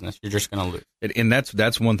 As a business, you're just going to lose. And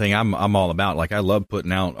that's one thing I'm all about. Like, I love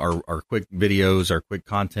putting out our quick videos, our quick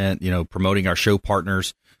content, promoting our show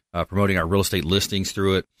partners, promoting our real estate listings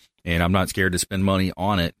through it. And I'm not scared to spend money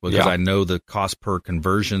on it because I know the cost per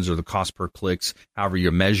conversions or the cost per clicks, however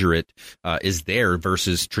you measure it, is there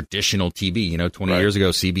versus traditional TV. 20 years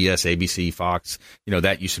ago, CBS, ABC, Fox,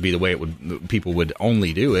 that used to be the way people would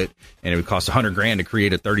only do it. And it would cost $100,000 to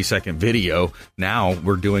create a 30-second video. Now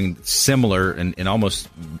we're doing similar and almost,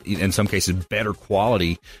 in some cases, better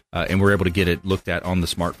quality. And we're able to get it looked at on the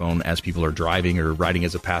smartphone as people are driving or riding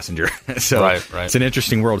as a passenger. So it's an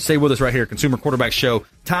interesting world. Stay with us right here. Consumer Quarterback Show.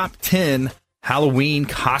 Top 10 Halloween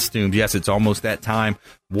costumes. Yes, it's almost that time.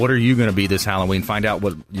 What are you going to be this Halloween? Find out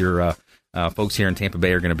what your folks here in Tampa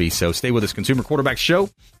Bay are going to be. So stay with us. Consumer Quarterback Show,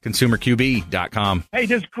 consumerqb.com. Hey,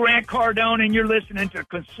 this is Grant Cardone, and you're listening to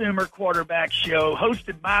Consumer Quarterback Show,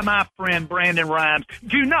 hosted by my friend Brandon Rhymes.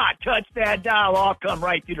 Do not touch that dial. I'll come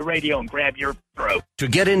right through the radio and grab your throat. To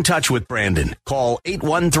get in touch with Brandon, call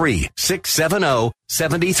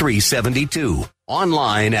 813-670-7372.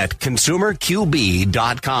 Online at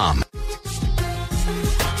consumerqb.com.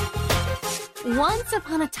 Once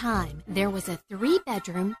upon a time, there was a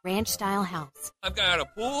 3-bedroom ranch-style house. I've got a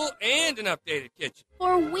pool and an updated kitchen.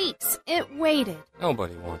 For weeks, it waited.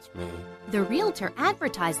 Nobody wants me. The realtor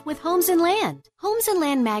advertised with Homes and Land. Homes and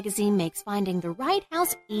Land magazine makes finding the right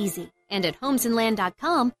house easy. And at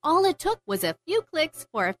homesandland.com, all it took was a few clicks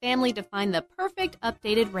for a family to find the perfect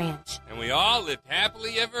updated ranch. And we all lived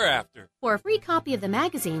happily ever after. For a free copy of the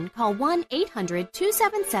magazine, call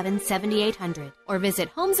 1-800-277-7800 or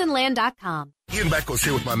visit homesandland.com. Ian Beckles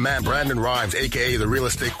here with my man Brandon Rhymes, a.k.a. the real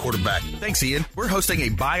estate quarterback. Thanks, Ian. We're hosting a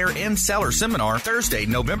buyer and seller seminar Thursday,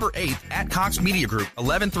 November 8th at Cox Media Group,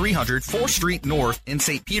 11300 4th Street North in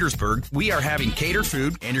St. Petersburg. We are having catered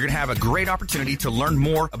food, and you're going to have a great opportunity to learn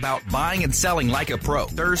more about buying and selling like a pro.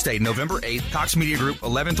 Thursday, November 8th, Cox Media Group,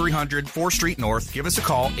 11300 4th Street North. Give us a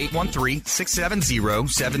call,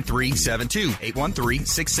 813-670-7372.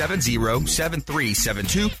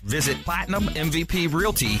 813-670-7372. Visit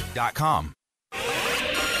PlatinumMVPRealty.com.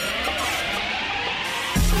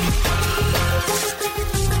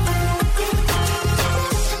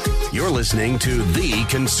 You're listening to The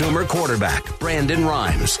Consumer Quarterback, Brandon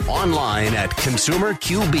Rhymes, online at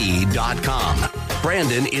consumerqb.com.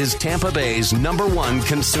 Brandon is Tampa Bay's #1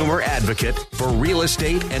 consumer advocate for real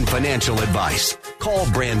estate and financial advice. Call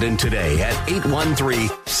Brandon today at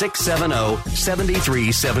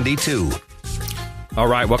 813-670-7372. All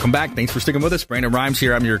right, welcome back. Thanks for sticking with us. Brandon Rhymes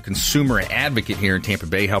here. I'm your consumer advocate here in Tampa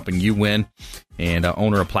Bay, helping you win, and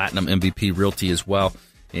owner of Platinum MVP Realty as well.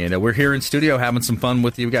 And we're here in studio having some fun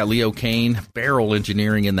with you. We got Leo Kane, Barrel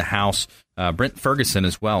Engineering in the house, Brent Ferguson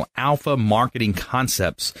as well, Alpha Marketing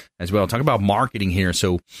Concepts as well. Talk about marketing here.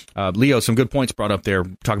 So, Leo, some good points brought up there.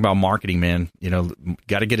 Talk about marketing, man.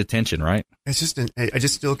 Got to get attention, right? It's just, I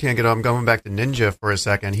just still can't get. I'm going back to Ninja for a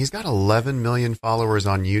second. He's got 11 million followers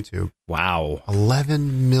on YouTube. Wow,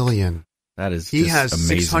 11 million. That is. He has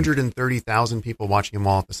amazing. 630,000 people watching him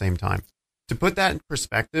all at the same time. To put that in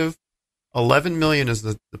perspective, 11 million is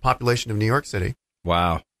the population of New York City.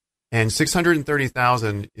 Wow. And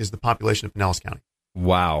 630,000 is the population of Pinellas County.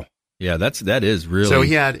 Wow. Yeah, that is really. So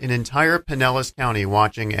he had an entire Pinellas County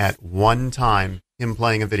watching at one time him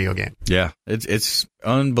playing a video game. Yeah, it's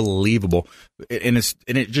unbelievable, and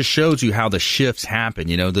it just shows you how the shifts happen.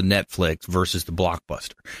 The Netflix versus the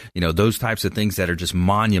Blockbuster. Those types of things that are just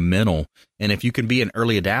monumental. And if you can be an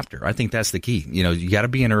early adapter, I think that's the key. You got to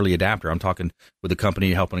be an early adapter. I'm talking with a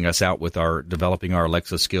company helping us out with developing our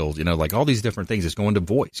Alexa skills. Like all these different things. It's going to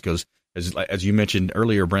voice because as you mentioned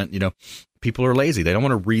earlier, Brent. People are lazy. They don't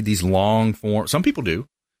want to read these long form. Some people do.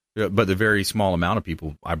 But the very small amount of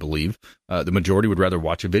people, I believe, the majority would rather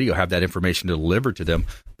watch a video, have that information delivered to them.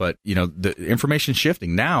 But, the information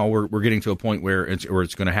shifting. Now we're getting to a point where it's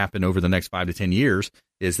going to happen over the next 5 to 10 years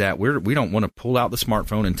is that we don't want to pull out the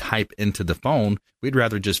smartphone and type into the phone. We'd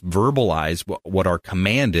rather just verbalize what our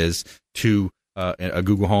command is to a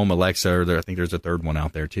Google Home, Alexa, or I think there's a third one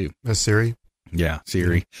out there too. A Siri? Yeah,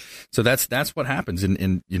 Siri. So that's what happens,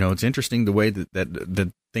 and it's interesting the way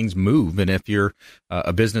that things move. And if you're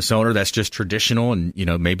a business owner that's just traditional, and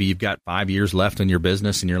maybe you've got 5 years left in your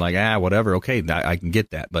business, and you're like, whatever, okay, I can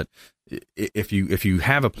get that. But if you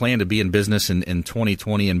have a plan to be in business in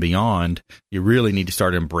 2020 and beyond, you really need to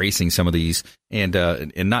start embracing some of these and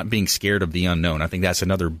not being scared of the unknown. I think that's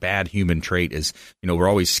another bad human trait is we're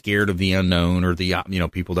always scared of the unknown or the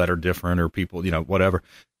people that are different or people whatever.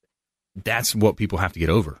 That's what people have to get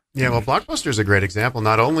over. Yeah, well, Blockbuster is a great example.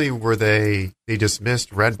 Not only were they dismissed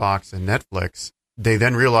Redbox and Netflix, they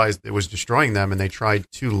then realized it was destroying them, and they tried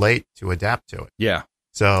too late to adapt to it. Yeah.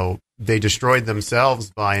 So they destroyed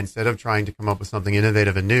themselves by, instead of trying to come up with something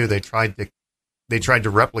innovative and new, they tried to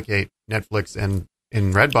replicate Netflix and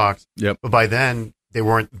Redbox. Yep. But by then, they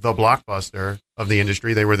weren't the Blockbuster of the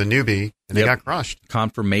industry. They were the newbie, and they got crushed.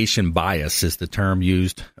 Confirmation bias is the term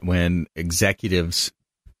used when executives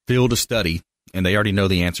field a study and they already know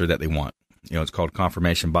the answer that they want. It's called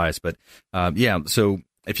confirmation bias. But so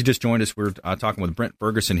if you just joined us, we're talking with Brent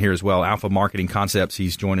Ferguson here as well, Alpha Marketing Concepts.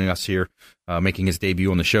 He's joining us here, making his debut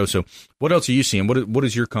on the show. So what else are you seeing? What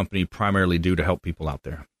does your company primarily do to help people out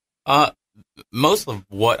there? Most of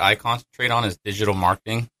what I concentrate on is digital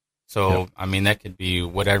marketing. So, that could be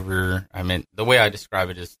whatever. The way I describe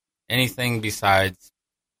it is anything besides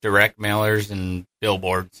direct mailers and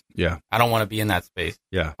billboards. Yeah. I don't want to be in that space.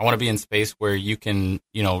 Yeah. I want to be in space where you can,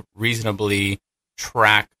 reasonably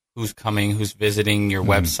track who's coming, who's visiting your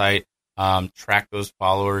website, track those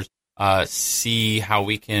followers, see how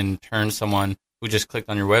we can turn someone who just clicked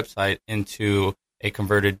on your website into a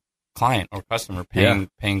converted client or customer,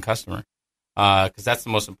 paying customer. Because that's the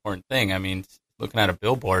most important thing. Looking at a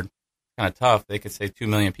billboard, it's kind of tough. They could say 2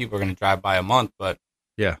 million people are going to drive by a month, but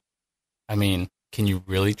can you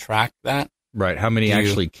really track that? Right. How many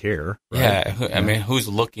actually care? Right? Yeah. Who's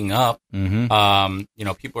looking up?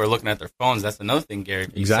 Mm-hmm. People are looking at their phones. That's another thing, Gary.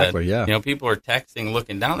 Exactly. Said. Yeah. People are texting,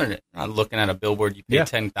 looking down. They're not looking at a billboard you pay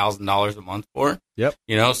 $10,000 a month for. Yep.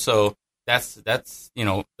 So that's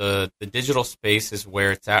the digital space is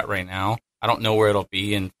where it's at right now. I don't know where it'll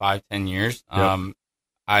be in 5-10 years. Yep.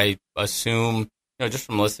 I assume, just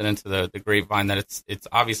from listening to the grapevine that it's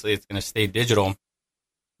obviously it's going to stay digital.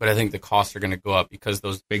 But I think the costs are going to go up because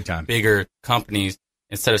those bigger companies,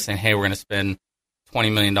 instead of saying, hey, we're going to spend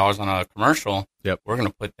 $20 million on a commercial, we're going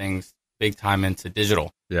to put things big time into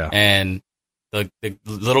digital. Yeah. And the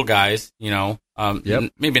little guys,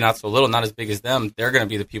 maybe not so little, not as big as them, they're going to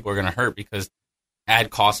be the people who are going to hurt because ad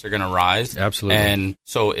costs are going to rise. Absolutely. And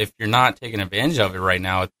so if you're not taking advantage of it right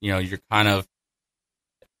now, you're kind of,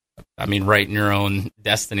 writing your own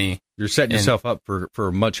destiny. You're setting yourself up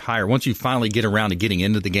for much higher. Once you finally get around to getting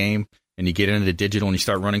into the game and you get into the digital and you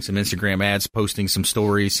start running some Instagram ads, posting some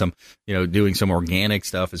stories, some, doing some organic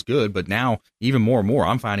stuff is good. But now even more and more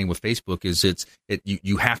I'm finding with Facebook is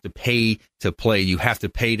you have to pay to play. You have to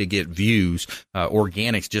pay to get views.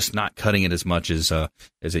 Organic's just not cutting it as much as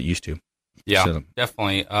it used to. Yeah, so.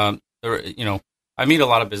 Definitely. I meet a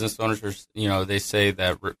lot of business owners who, they say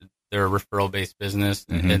that they're a referral-based business,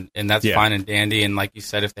 and that's fine and dandy. And like you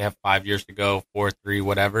said, if they have 5 years to go, 4, 3,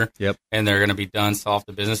 whatever, and they're going to be done, sell off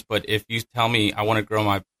the business. But if you tell me I want to grow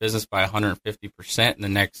my business by 150% in the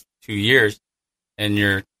next 2 years, and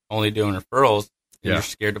you're only doing referrals, and you're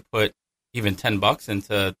scared to put even $10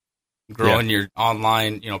 into growing your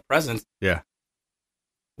online, presence,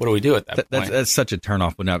 what do we do at that point? That's such a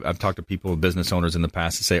turnoff. When I've talked to people, business owners in the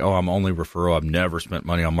past, to say, "Oh, I'm only referral. I've never spent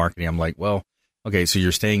money on marketing." I'm like, well. Okay, so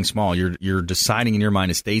you're staying small. You're deciding in your mind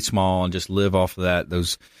to stay small and just live off of that.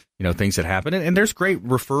 Those things that happen, and there's great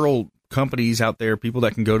referral companies out there, people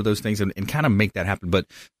that can go to those things and kind of make that happen. But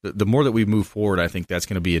the more that we move forward, I think that's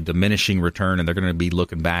going to be a diminishing return, and they're going to be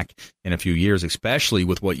looking back in a few years, especially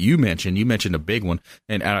with what you mentioned. You mentioned a big one,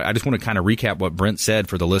 and I just want to kind of recap what Brent said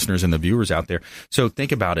for the listeners and the viewers out there. So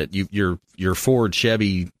think about it. Your Ford,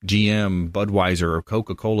 Chevy, GM, Budweiser, or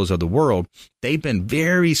Coca-Colas of the world, they've been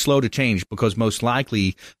very slow to change because most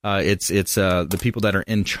likely it's the people that are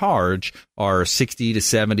in charge are 60 to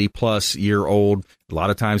 70 plus year old. A lot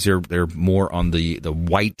of times they're more on the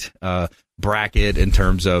white bracket in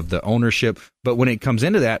terms of the ownership. But when it comes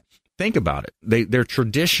into that, think about it. They're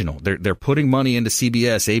traditional. They're putting money into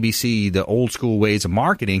CBS, ABC, the old school ways of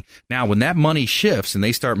marketing. Now, when that money shifts and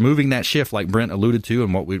they start moving that shift, like Brent alluded to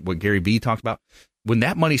and what Gary B talked about, when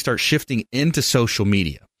that money starts shifting into social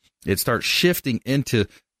media, it starts shifting into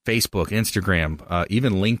Facebook, Instagram,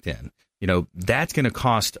 even LinkedIn. That's going to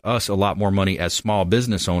cost us a lot more money as small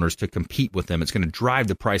business owners to compete with them. It's going to drive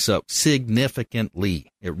the price up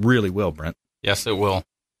significantly. It really will, Brent. Yes, it will.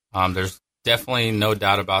 There's definitely no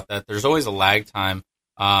doubt about that. There's always a lag time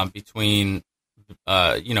between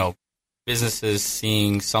businesses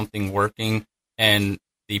seeing something working, and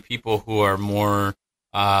the people who are more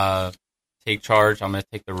take charge, I'm going to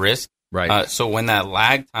take the risk. Right. So when that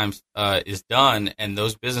lag time is done, and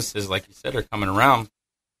those businesses, like you said, are coming around,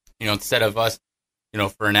 instead of us,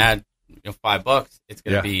 for an ad, $5, it's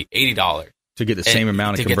going to be $80 to get the same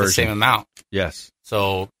amount of conversion. To get the same amount. Yes.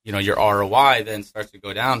 So your ROI then starts to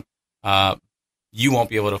go down. You won't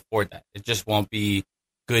be able to afford that. It just won't be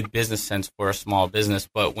good business sense for a small business.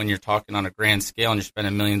 But when you're talking on a grand scale and you're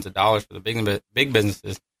spending millions of dollars for the big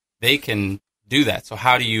businesses, they can do that. So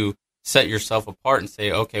how do you set yourself apart and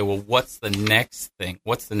say, okay, well, what's the next thing?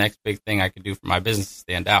 What's the next big thing I can do for my business to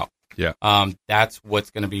stand out? Yeah. That's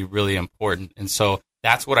what's going to be really important. And so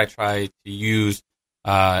that's what I try to use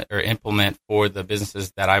or implement for the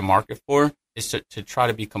businesses that I market for, is to try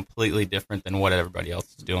to be completely different than what everybody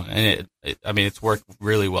else is doing. And it's worked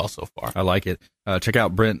really well so far. I like it. Check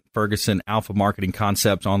out Brent Ferguson, Alpha Marketing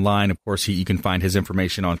Concepts online. Of course, you can find his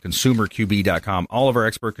information on consumerqb.com. All of our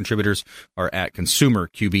expert contributors are at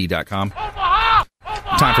consumerqb.com.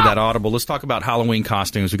 Time for that audible. Let's talk about Halloween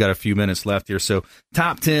costumes. We've got a few minutes left here. So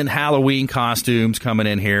top 10 Halloween costumes coming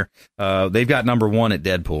in here. They've got number 1 at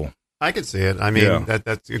Deadpool. I could see it. I mean,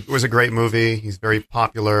 it was a great movie. He's very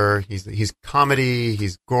popular. He's comedy.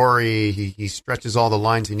 He's gory. He stretches all the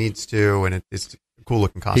lines he needs to, and it's a cool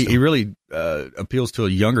looking costume. He really appeals to a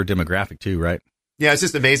younger demographic too, right? Yeah, it's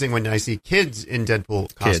just amazing when I see kids in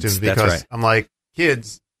Deadpool costumes, because right. I'm like,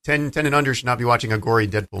 kids 10 and under should not be watching a gory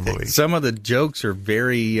Deadpool movie. Some of the jokes are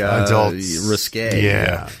very adults, risque.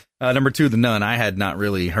 Yeah. Number 2, The Nun. I had not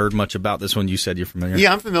really heard much about this one. You said you're familiar.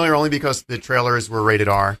 Yeah, I'm familiar only because the trailers were rated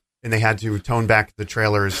R. And they had to tone back the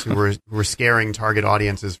trailers who were scaring target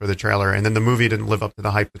audiences for the trailer, and then the movie didn't live up to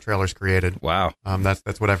the hype the trailers created. Wow,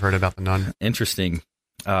 that's what I've heard about The Nun. Interesting.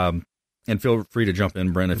 And feel free to jump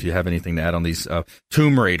in, Brent, if you have anything to add on these.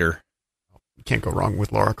 Tomb Raider. You can't go wrong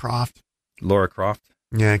with Lara Croft. Lara Croft.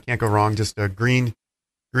 Yeah, can't go wrong. Just a green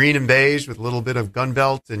and beige with a little bit of gun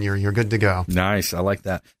belt, and you're good to go. Nice, I like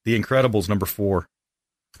that. The Incredibles, number 4.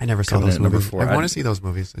 I never saw those movies. I want to see those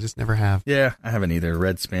movies. I just never have. Yeah, I haven't either.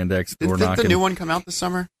 Red spandex, door knocking. knocking. Did the new one come out this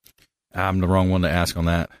summer? I'm the wrong one to ask on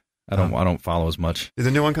that. I don't follow as much. Did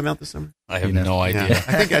the new one come out this summer? I have no idea. Yeah.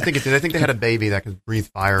 I think it did. I think they had a baby that could breathe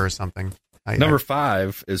fire or something. Number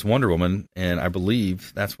 5 is Wonder Woman, and I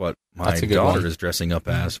believe that's what my daughter is dressing up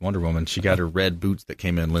as, Wonder Woman. She got her red boots that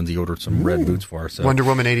came in. Lindsay ordered some red boots for her. So. Wonder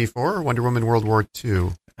Woman 84 or Wonder Woman World War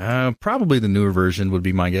II? Probably the newer version would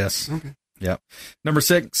be my guess. Okay. Yep. Number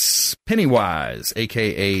 6, Pennywise,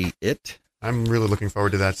 a.k.a. It. I'm really looking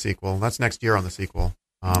forward to that sequel. That's next year on the sequel.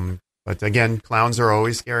 But again, clowns are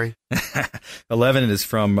always scary. 11 is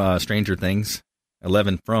from Stranger Things.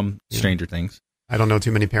 11 from Stranger Things. I don't know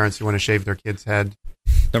too many parents who want to shave their kid's head.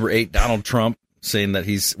 Number 8, Donald Trump, saying that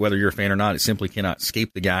he's, whether you're a fan or not, it simply cannot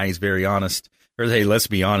escape the guy. He's very honest. Or, hey, let's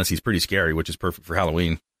be honest, he's pretty scary, which is perfect for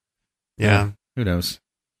Halloween. Yeah. Who knows?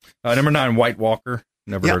 Number 9, White Walker.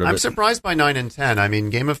 Never heard of I'm it. surprised by 9 and 10. I mean,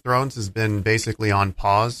 Game of Thrones has been basically on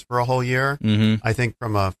pause for a whole year. Mm-hmm. I think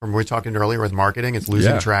from we were talking earlier with marketing, it's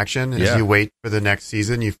losing traction. As you wait for the next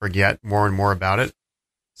season, you forget more and more about it.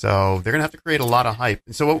 So they're going to have to create a lot of hype.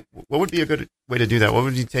 And so what would be a good way to do that? What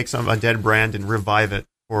would you take a dead brand and revive it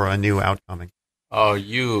for a new outcoming? Oh,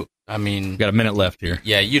 we've got a minute left here.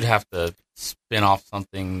 Yeah, you'd have to spin off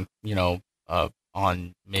something,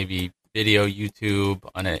 on maybe video, YouTube,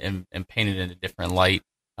 and paint it in a different light.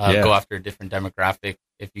 Go after a different demographic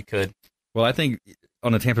if you could. Well, I think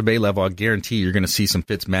on a Tampa Bay level, I guarantee you're going to see some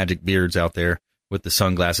Fitzmagic beards out there with the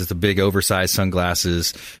sunglasses, the big oversized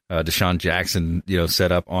sunglasses. Deshaun Jackson,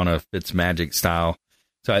 set up on a Fitzmagic style.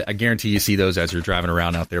 So I guarantee you see those as you're driving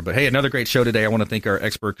around out there. But hey, another great show today. I want to thank our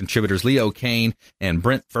expert contributors, Leo Kane and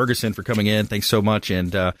Brent Ferguson, for coming in. Thanks so much.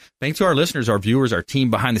 And thanks to our listeners, our viewers, our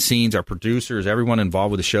team behind the scenes, our producers, everyone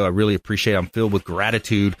involved with the show. I really appreciate it. I'm filled with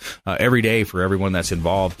gratitude every day for everyone that's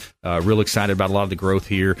involved. Real excited about a lot of the growth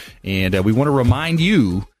here. And we want to remind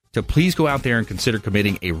you to please go out there and consider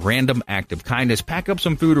committing a random act of kindness. Pack up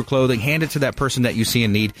some food or clothing, hand it to that person that you see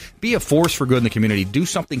in need. Be a force for good in the community. Do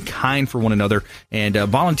something kind for one another, and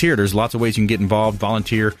volunteer. There's lots of ways you can get involved.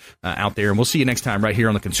 Volunteer out there, and we'll see you next time right here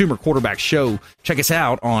on the Consumer Quarterback Show. Check us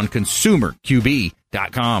out on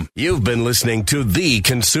consumerqb.com. You've been listening to The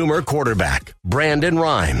Consumer Quarterback, Brandon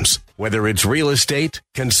Rhymes. Whether it's real estate,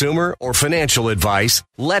 consumer, or financial advice,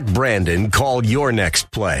 let Brandon call your next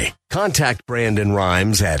play. Contact Brandon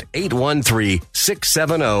Rhymes at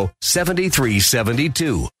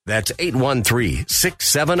 813-670-7372. That's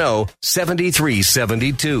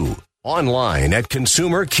 813-670-7372. Online at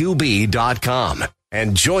consumerqb.com.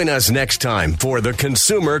 And join us next time for the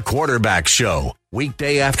Consumer Quarterback Show.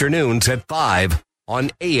 weekday afternoons at 5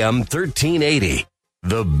 on AM 1380.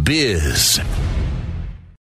 The Biz.